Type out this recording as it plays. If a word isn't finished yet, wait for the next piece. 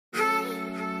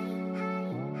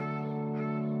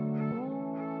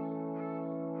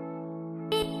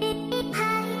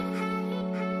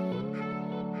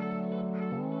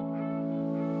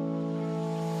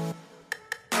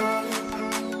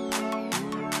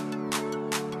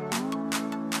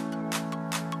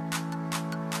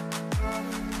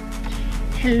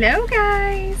Hello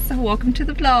guys, welcome to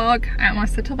the vlog. I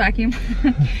almost said to vacuum.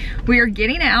 We are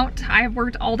getting out. I have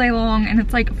worked all day long and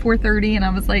it's like 4:30 and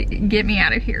I was like, get me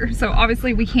out of here. So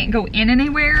obviously we can't go in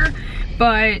anywhere,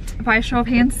 but by a show of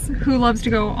hands, who loves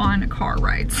to go on car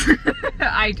rides?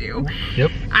 I do. Yep.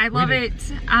 I love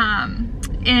it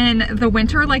in the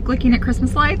winter, like looking at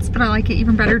Christmas lights, but I like it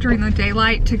even better during the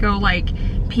daylight to go like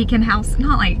peek in house,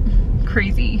 not like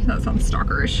crazy, that sounds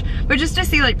stalkerish, but just to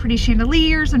see like pretty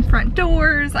chandeliers and front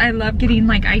doors. I love getting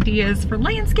like ideas for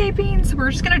landscaping, so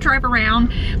we're just gonna drive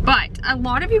around. But a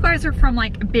lot of you guys are from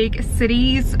like big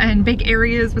cities and big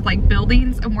areas with like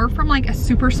buildings, and we're from like a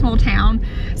super small town,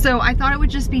 so I thought it would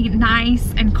just be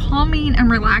nice and calming and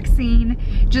relaxing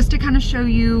just to kind of show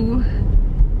you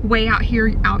way out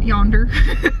here, out yonder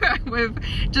with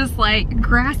just like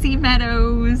grassy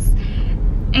meadows,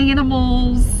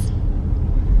 animals,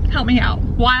 help me out,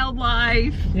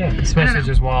 wildlife. Yeah, especially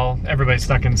just while everybody's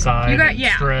stuck inside,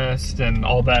 stressed and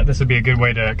all that. This would be a good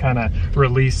way to kind of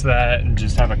release that and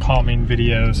just have a calming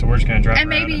video. So we're just gonna drive around. And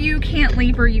maybe you can't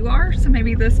leave where you are, so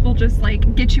maybe this will just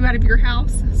like get you out of your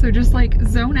house. So just like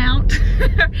zone out.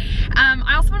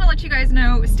 I also want to let you guys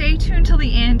know, stay tuned till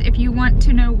the end if you want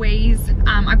to know ways.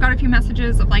 I've got a few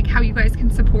messages of like how you guys can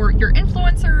support your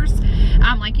influencers,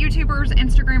 like YouTubers,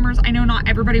 Instagrammers. I know not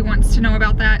everybody wants to know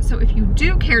about that, so if you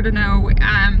do care to know,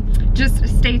 just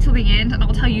stay till the end and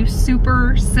I'll tell you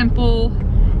super simple,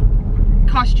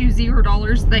 cost you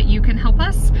 $0 that you can help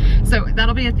us. So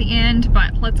that'll be at the end,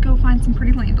 but let's go find some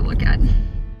pretty land to look at.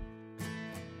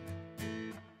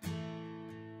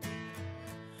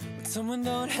 When someone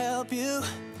don't help you,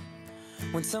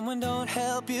 when someone don't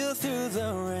help you through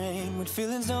the rain, when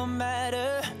feelings don't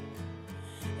matter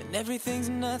and everything's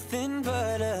nothing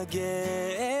but a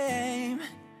game.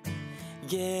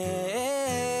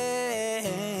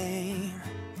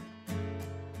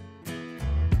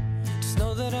 Just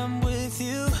know that I'm with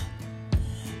you.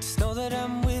 Just know that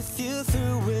I'm with you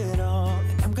through it all.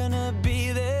 And I'm gonna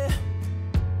be there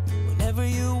whenever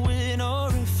you win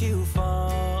or if you fall.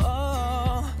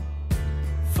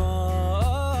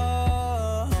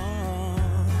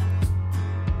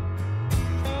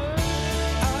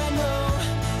 I know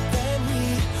that we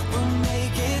will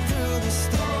make it through the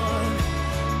storm.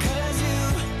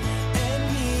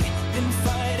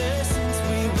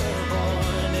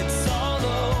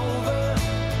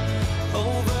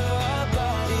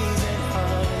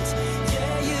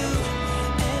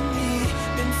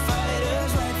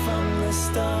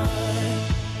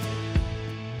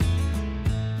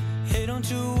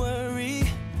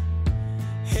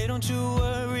 Don't you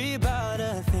worry about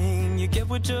a thing. You get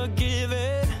what you're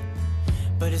given,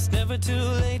 but it's never too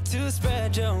late to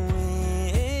spread your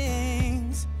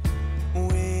wings. I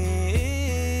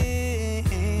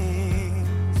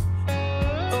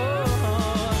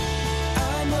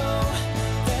know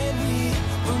that we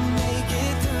will make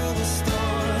it through the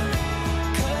storm,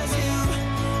 'cause you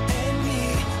and me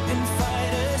been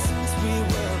fighters since we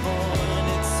were born.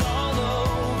 It's all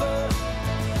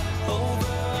over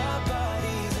our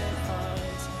bodies and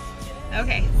hearts.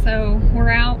 Okay, so we're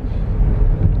out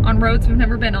on roads we've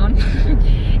never been on.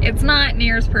 It's not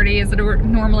near as pretty as it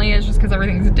normally is just because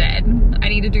everything's dead. I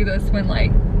need to do this when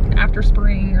like after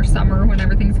spring or summer when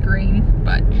everything's green,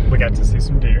 but we got to see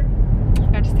some deer.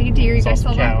 Got to see deer. You guys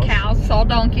saw the cows, saw a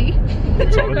donkey.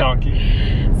 Saw the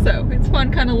donkey. So it's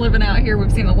fun kind of living out here.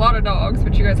 We've seen a lot of dogs,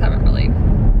 but you guys haven't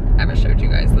showed you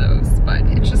guys those, but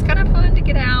it's just kind of fun to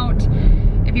get out.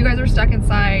 If you guys are stuck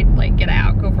inside, like get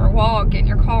out, go for a walk, get in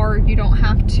your car. You don't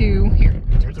have to. Here,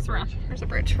 turn this around. Here's a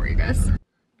bridge for you guys.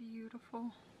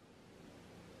 Beautiful.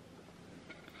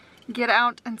 Get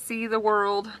out and see the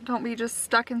world. Don't be just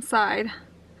stuck inside.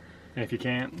 And if you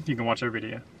can't, you can watch our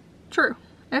video. True.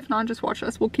 If not, just watch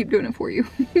us. We'll keep doing it for you.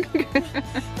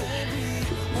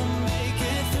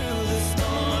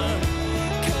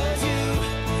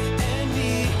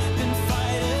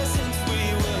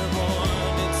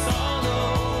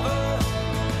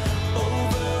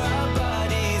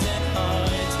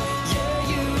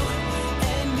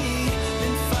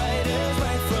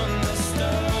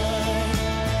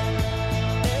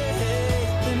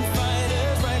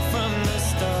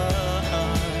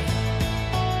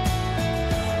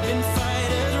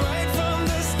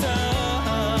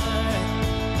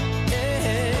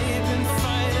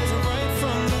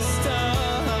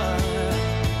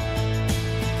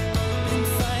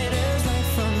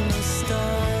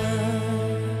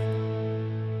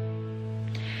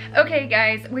 Okay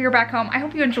guys, we are back home. I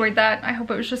hope you enjoyed that. I hope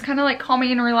it was just kind of like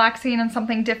calming and relaxing and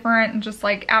something different and just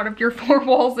like out of your four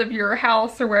walls of your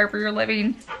house or wherever you're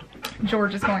living.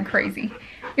 George is going crazy.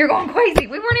 You're going crazy.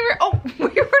 We weren't even, oh, we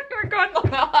weren't even going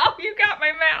long. Oh, you got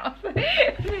my mouth.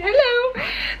 Hello.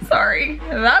 Sorry,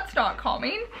 that's not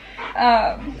calming. You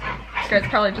guys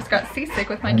probably just got seasick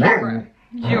with my camera.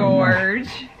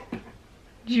 George,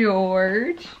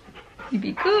 you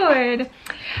be good.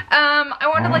 I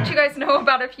wanted to let you guys know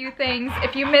about a few things.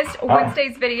 If you missed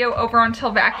Wednesday's video over on Till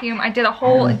Vacuum, I did a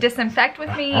whole disinfect with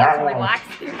me. It's a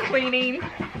relaxing cleaning.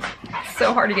 It's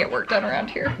so hard to get work done around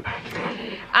here.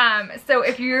 So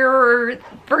if you're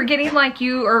forgetting like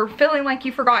you or feeling like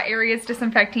you forgot areas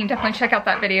disinfecting, definitely check out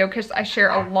that video because I share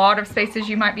a lot of spaces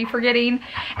you might be forgetting.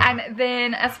 And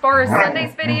then as far as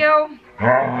Sunday's video,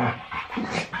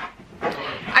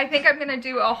 I think I'm gonna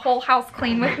do a whole house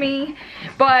clean with me,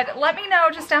 but let me know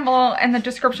just down below in the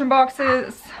description box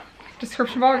down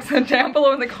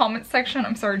below in the comment section.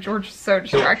 I'm sorry, George is so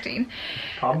distracting.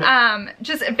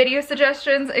 Just video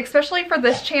suggestions, especially for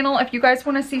this channel. If you guys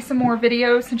want to see some more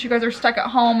videos, since you guys are stuck at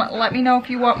home, let me know if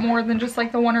you want more than just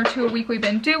like the 1 or 2 a week we've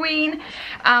been doing.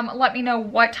 Let me know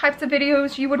what types of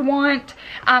videos you would want.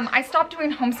 I stopped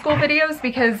doing homeschool videos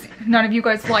because none of you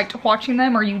guys liked watching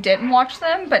them or you didn't watch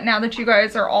them, but now that you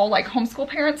guys are all like homeschool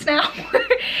parents now,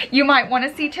 you might want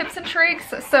to see tips and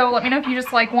tricks. So let me know if you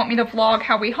just like want me to vlog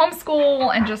how we homeschool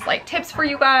and just like tips for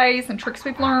you guys and tricks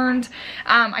we've learned.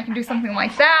 I can do something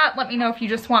like that. Let me know if you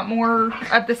just want more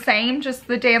of the same, just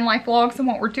the day in life vlogs and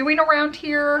what we're doing around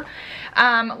here.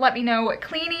 Let me know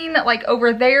cleaning like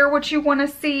over there what you want to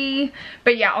see.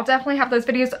 But yeah, I'll definitely have those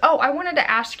videos. Oh, I wanted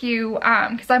to ask you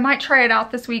because I might try it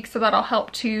out this week, so that'll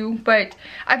help too. But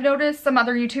I've noticed some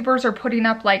other YouTubers are putting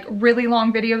up like really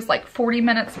long videos, like 40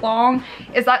 minutes long.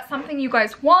 Is that something you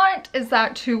guys want? Is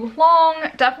that too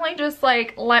long? Definitely just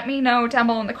like let me know down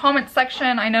below in the comments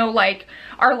section. I know like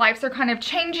our lives are kind of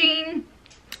changing,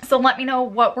 so let me know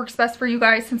what works best for you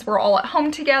guys since we're all at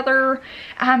home together.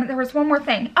 There was one more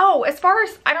thing. Oh, as far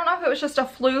as, I don't know if it was just a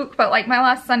fluke, but like my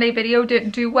last Sunday video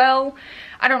didn't do well.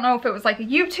 I don't know if it was like a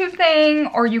YouTube thing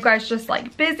or you guys just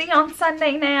like busy on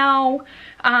Sunday now.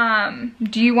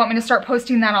 Do you want me to start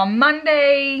posting that on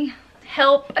Monday?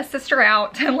 Help a sister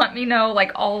out and let me know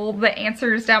like all the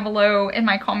answers down below in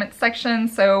my comments section.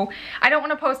 So I don't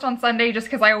want to post on Sunday just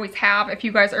because I always have. If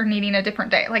you guys are needing a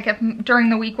different day, like if during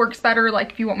the week works better,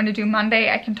 like if you want me to do Monday,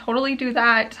 I can totally do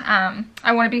that.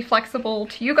 I want to be flexible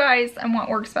to you guys and what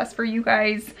works best for you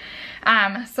guys.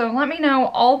 So let me know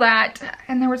all that.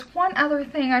 And there was one other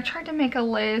thing. I tried to make a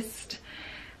list.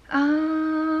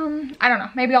 I don't know,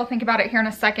 maybe I'll think about it here in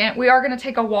a second. We are going to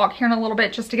take a walk here in a little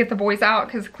bit just to get the boys out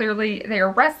because clearly they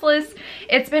are restless.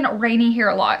 It's been rainy here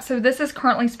a lot, so this is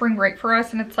currently spring break for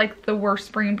us and it's like the worst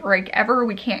spring break ever.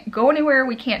 We can't go anywhere,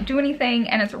 we can't do anything,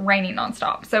 and it's raining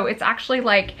nonstop. So it's actually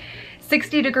like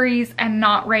 60 degrees and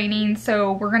not raining,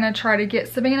 so we're going to try to get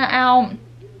Savannah out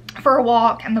for a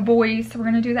walk and the boys, so we're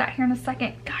gonna do that here in a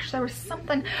second. Gosh, there was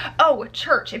something. Oh,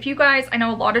 church. If you guys, I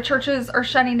know a lot of churches are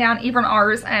shutting down, even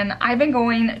ours, and I've been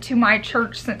going to my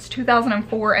church since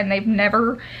 2004 and they've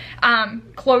never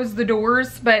closed the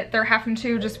doors, but they're having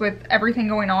to just with everything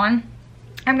going on.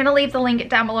 I'm gonna leave the link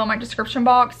down below in my description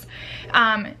box.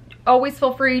 Always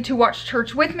feel free to watch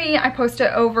church with me. I post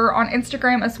it over on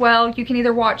Instagram as well. You can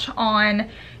either watch on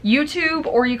YouTube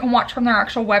or you can watch from their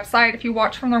actual website. If you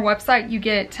watch from their website, you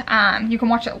get you can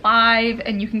watch it live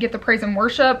and you can get the praise and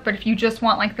worship. But if you just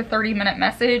want like the 30-minute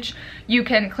message, you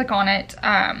can click on it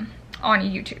on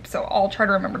YouTube. So I'll try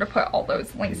to remember to put all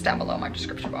those links down below in my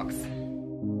description box.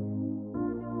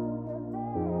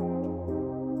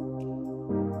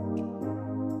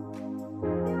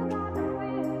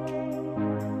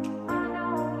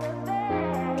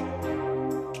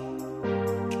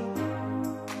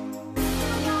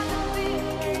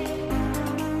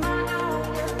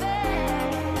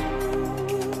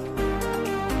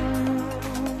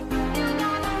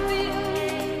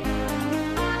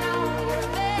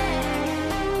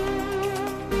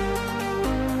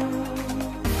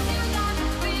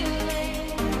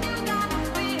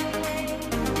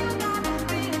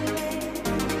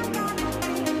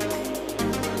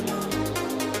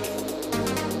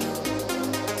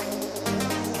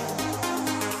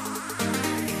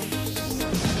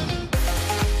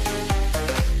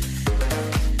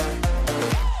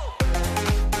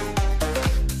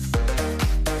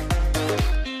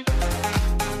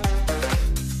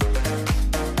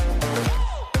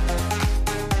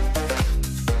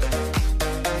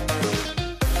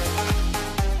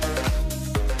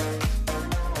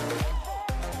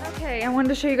 I wanted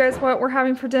to show you guys what we're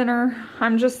having for dinner.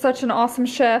 I'm just such an awesome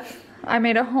chef. I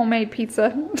made a homemade pizza.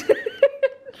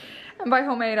 And by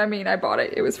homemade, I mean I bought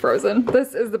it. It was frozen.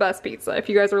 This is the best pizza. If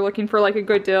you guys are looking for like a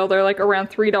good deal, they're like around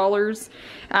 $3.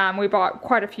 We bought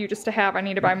quite a few just to have. I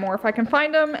need to buy more if I can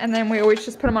find them. And then we always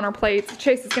just put them on our plates.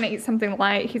 Chase is gonna eat something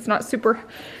light. He's not super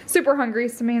hungry,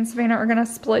 so me and Savannah are gonna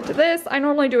split this. I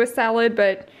normally do a salad,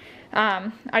 but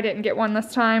I didn't get one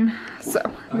this time. So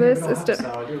this is dinner.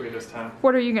 Salad, do we this time?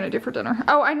 What are you gonna do for dinner?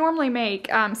 Oh, I normally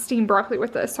make steamed broccoli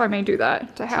with this, so I may do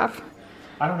that to have.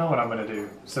 I don't know what I'm gonna do.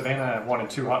 Savannah wanted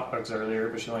 2 hot dogs earlier,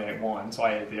 but she only ate 1, so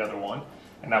I ate the other one.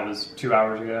 And that was 2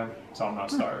 hours ago, so I'm not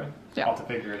starving. Yeah. I'll have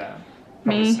to figure it out.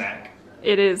 Me, a snack.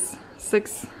 It is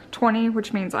 6:20,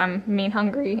 which means I'm mean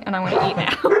hungry and I want to eat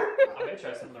now. I may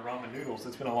try some of the ramen noodles.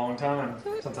 It's been a long time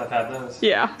since I've had those.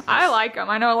 Yeah, I like them.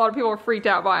 I know a lot of people are freaked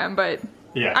out by them, but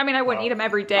yeah, I mean, I wouldn't eat them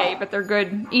every day, but they're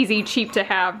good, easy, cheap to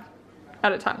have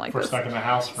at a time like if we're this. stuck in the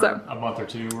house for a month or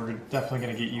 2, we're definitely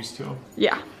gonna get used to them.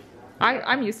 Yeah.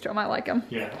 I'm used to them. I like them.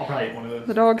 Yeah, I'll probably eat one of those.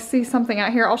 The dogs see something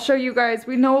out here. I'll show you guys.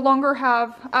 We no longer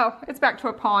have, oh, it's back to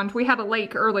a pond. We had a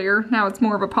lake earlier. Now it's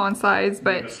more of a pond size,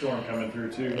 but. A storm coming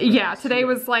through too. Yeah, today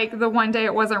was like the one day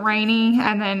it wasn't rainy,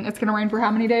 and then it's gonna rain for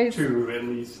how many days? 2 at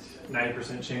least.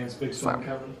 90% chance big storm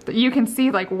coming. You can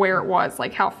see like where it was,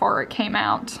 like how far it came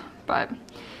out. But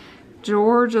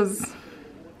George is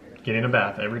getting a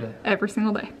bath every day. Every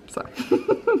single day, so.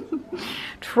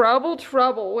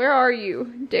 Trouble, where are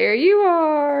you? There you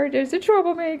are, there's a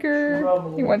troublemaker.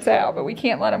 Trouble. He wants out, but we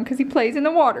can't let him because he plays in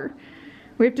the water.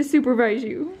 We have to supervise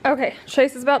you. Okay,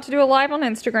 Chase is about to do a live on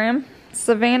Instagram.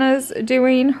 Savannah's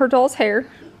doing her doll's hair.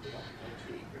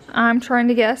 I'm trying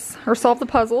to guess or solve the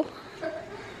puzzle.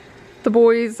 The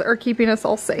boys are keeping us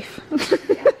all safe.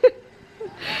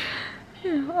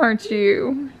 Aren't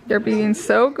you? They're being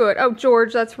so good. Oh,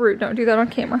 George, that's rude. Don't do that on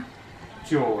camera.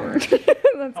 George.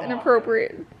 That's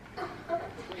inappropriate.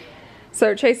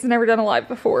 So Chase has never done a live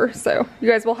before, so you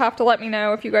guys will have to let me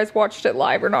know if you guys watched it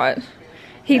live or not.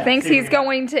 He thinks he's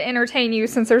going to entertain you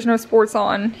since there's no sports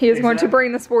on. He is going to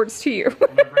bring the sports to you.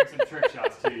 I'm going to bring some trick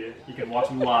shots to you. You can watch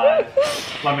them live.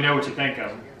 Let me know what you think of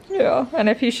them. Yeah, and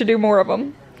if he should do more of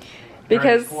them.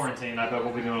 Because during quarantine, I bet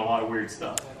we'll be doing a lot of weird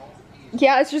stuff.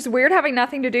 Yeah, it's just weird having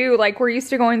nothing to do. Like, we're used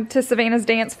to going to Savannah's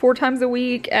dance 4 times a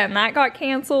week, and that got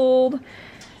canceled.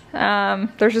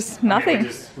 There's just nothing. I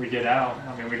mean, we get out.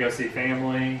 I mean, we go see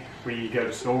family. We go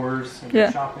to stores and go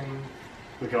shopping.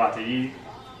 We go out to eat.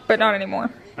 But not anymore.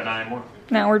 But not anymore.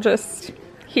 Now we're just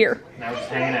here. Now we're just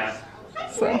hanging out.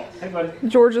 So, hey, buddy.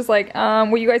 George is like,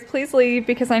 will you guys please leave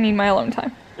because I need my alone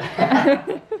time.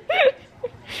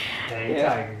 Hey,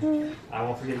 Tiger. I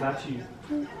won't forget about you.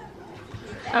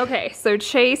 Okay, so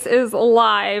Chase is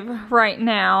live right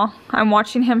now. I'm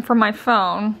watching him from my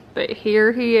phone, but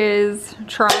here he is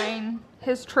trying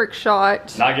his trick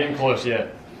shot. Not getting close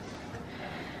yet.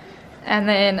 And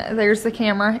then there's the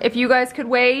camera. If you guys could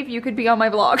wave, you could be on my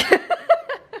vlog.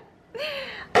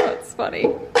 That's funny.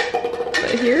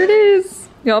 But here it is.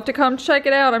 You'll have to come check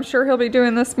it out. I'm sure he'll be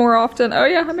doing this more often. Oh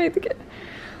yeah, I made the kid.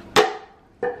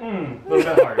 A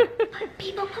little bit harder.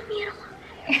 People put me in a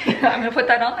I'm gonna put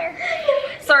that on there.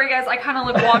 Sorry guys, I kind of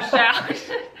look washed out.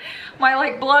 My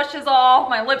like blush is off,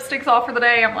 my lipstick's off for the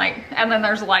day. I'm like, and then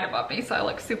there's a light above me, so I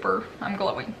look super, I'm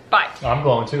glowing. But I'm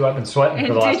glowing too. I've been sweating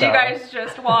for the last hour. Did you guys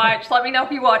just watch? Let me know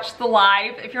if you watched the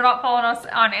live. If you're not following us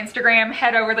on Instagram,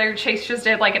 head over there. Chase just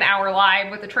did like an hour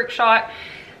live with a trick shot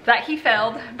that he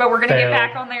failed, but we're gonna get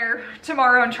back on there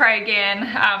tomorrow and try again.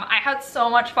 I had so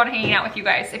much fun hanging out with you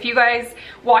guys. If you guys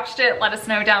watched it, let us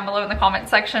know down below in the comment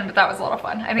section, but that was a lot of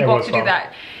fun. I think we'll have to do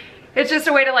that. It's just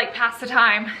a way to like pass the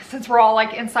time since we're all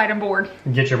like inside and bored.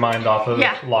 Get your mind off of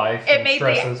life. It made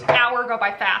the hour go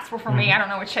by fast. Well, for me, I don't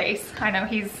know with Chase. I know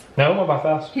he's went by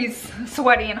fast. He's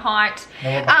sweaty and hot.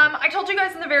 I told you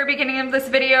guys in the very beginning of this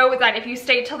video that if you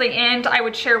stayed till the end, I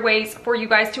would share ways for you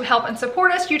guys to help and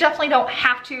support us. You definitely don't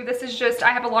have to. This is just,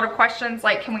 I have a lot of questions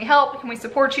like, can we help? Can we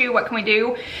support you? What can we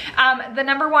do? The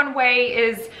 #1 way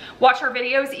is watch our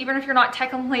videos. Even if you're not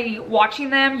technically watching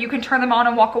them, you can turn them on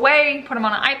and walk away, put them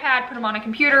on an iPad, put them on a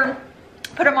computer,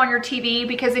 put them on your TV,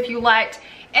 because if you let,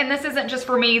 and this isn't just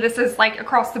for me, this is like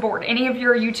across the board, any of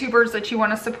your YouTubers that you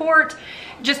want to support,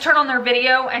 just turn on their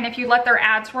video, and if you let their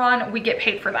ads run, we get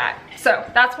paid for that. So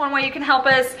that's one way you can help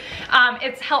us.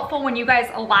 It's helpful when you guys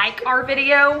like our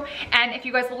video, and if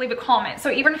you guys will leave a comment.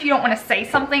 So even if you don't want to say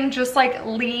something, just like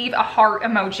leave a heart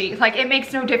emoji. Like, it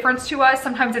makes no difference to us.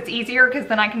 Sometimes it's easier because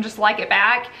then I can just like it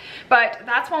back. But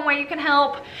that's one way you can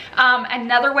help.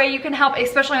 Another way you can help,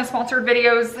 especially on sponsored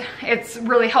videos, it's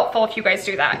really helpful if you guys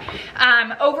do that.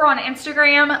 Over on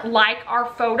Instagram, like our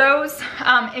photos,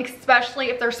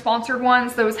 especially if they're sponsored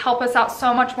ones. Those help us out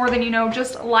so much more than you know.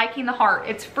 Just liking the heart.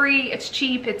 It's free, it's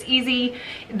cheap, it's easy.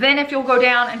 Then if you'll go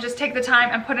down and just take the time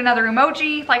and put another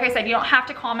emoji, like I said, you don't have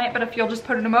to comment, but if you'll just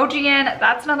put an emoji in,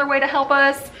 that's another way to help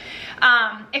us.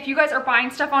 If you guys are buying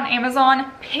stuff on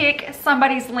Amazon, pick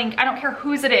somebody's link. I don't care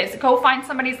whose it is. Go find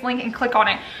somebody's link and click on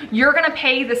it. You're gonna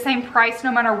pay the same price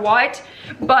no matter what,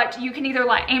 but you can either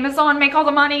let Amazon make all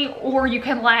the money, or you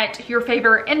can let your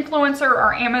favorite influencer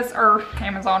or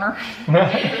Amazoner,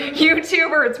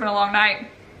 YouTuber, it's been a long night,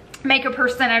 make a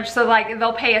percentage. So like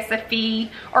they'll pay us a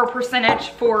fee or percentage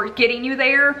for getting you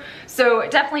there. So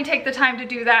definitely take the time to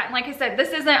do that. And like I said,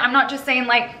 this isn't, I'm not just saying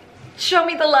like, show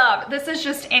me the love. This is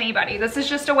just anybody. This is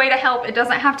just a way to help. It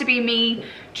doesn't have to be me.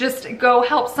 Just go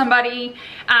help somebody.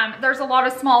 There's a lot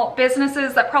of small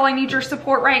businesses that probably need your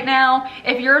support right now.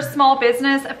 If you're a small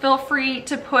business, feel free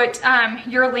to put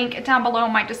your link down below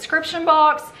in my description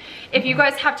box. If you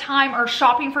guys have time or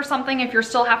shopping for something, if you're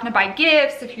still having to buy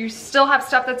gifts, if you still have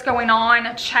stuff that's going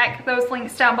on, check those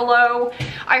links down below.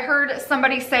 I heard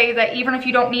somebody say that even if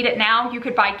you don't need it now, you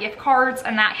could buy gift cards,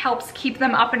 and that helps keep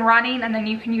them up and running, and then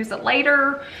you can use it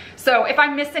later. So if I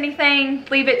miss anything,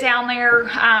 leave it down there.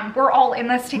 We're all in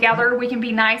this together. We can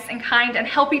be nice and kind and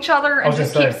help each other and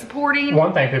just keep supporting.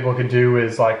 One thing people could do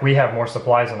is, like, we have more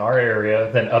supplies in our area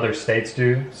than other states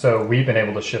do. So we've been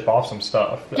able to ship off some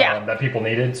stuff that people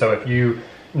needed. So if you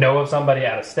know of somebody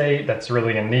out of state that's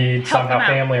really in need, somehow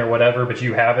family or whatever, but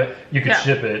you have it, you could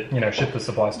ship it, you know, ship the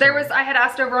supplies. I had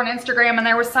asked over on Instagram, and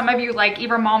there was some of you, like,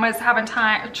 even mamas having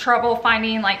trouble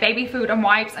finding like baby food and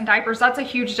wipes and diapers. That's a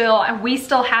huge deal, and we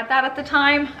still had that at the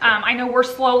time. I know we're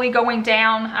slowly going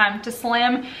down to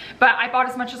slim, but I bought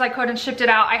as much as I could and shipped it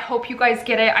out. I hope you guys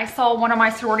get it. I saw one of my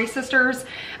sorority sisters,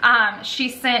 she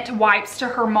sent wipes to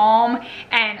her mom,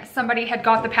 and somebody had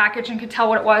got the package and could tell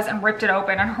what it was and ripped it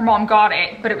open, and her mom got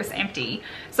it, but it was empty.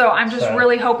 So I'm just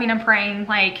really hoping and praying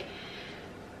like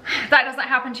that doesn't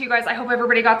happen to you guys. I hope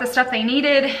everybody got the stuff they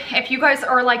needed. If you guys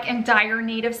are like in dire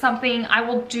need of something, I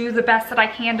will do the best that I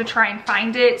can to try and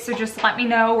find it. So just let me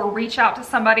know or reach out to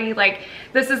somebody. Like,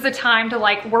 this is the time to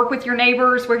like work with your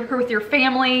neighbors, work with your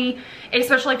family,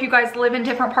 especially if you guys live in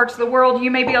different parts of the world. You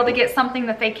may be able to get something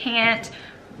that they can't.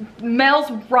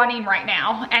 Mail's running right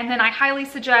now, and then I highly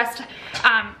suggest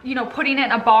you know, putting it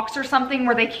in a box or something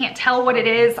where they can't tell what it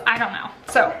is. I don't know.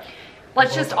 So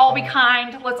let's just all be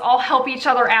kind. Let's all help each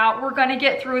other out. We're gonna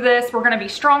get through this. We're gonna be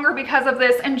stronger because of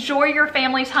this. Enjoy your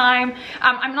family time.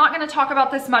 I'm not gonna talk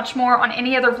about this much more on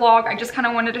any other vlog. I just kind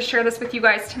of wanted to share this with you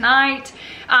guys tonight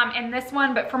in this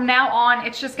one. But from now on,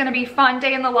 it's just gonna be fun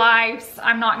day in the lives.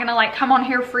 I'm not gonna like come on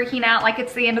here freaking out like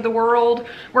it's the end of the world.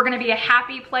 We're gonna be a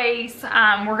happy place.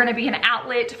 We're gonna be an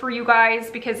outlet for you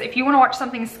guys, because if you wanna watch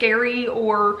something scary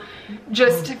or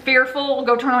just fearful,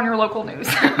 go turn on your local news.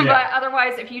 But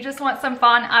otherwise, if you just want some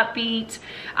fun, upbeat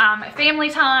family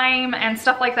time and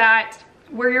stuff like that,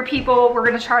 we're your people. We're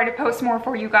gonna try to post more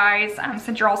for you guys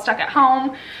since you're all stuck at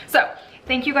home. So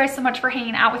thank you guys so much for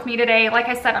hanging out with me today. Like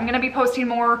I said, I'm gonna be posting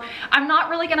more. I'm not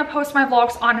really gonna post my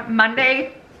vlogs on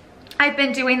Monday. I've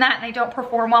been doing that and they don't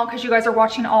perform well because you guys are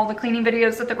watching all the cleaning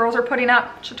videos that the girls are putting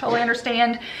up, which I totally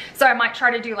understand. So I might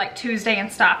try to do like Tuesday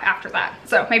and stuff after that.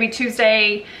 So maybe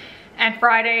Tuesday and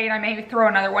Friday, and I may throw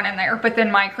another one in there, but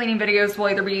then my cleaning videos will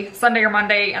either be Sunday or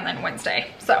Monday and then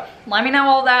Wednesday. So let me know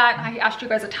all that. I asked you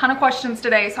guys a ton of questions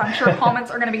today, so I'm sure comments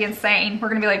are gonna be insane. We're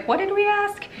gonna be like, what did we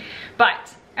ask?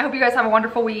 But I hope you guys have a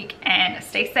wonderful week and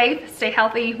stay safe, stay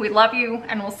healthy. We love you,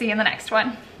 and we'll see you in the next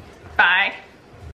one. Bye.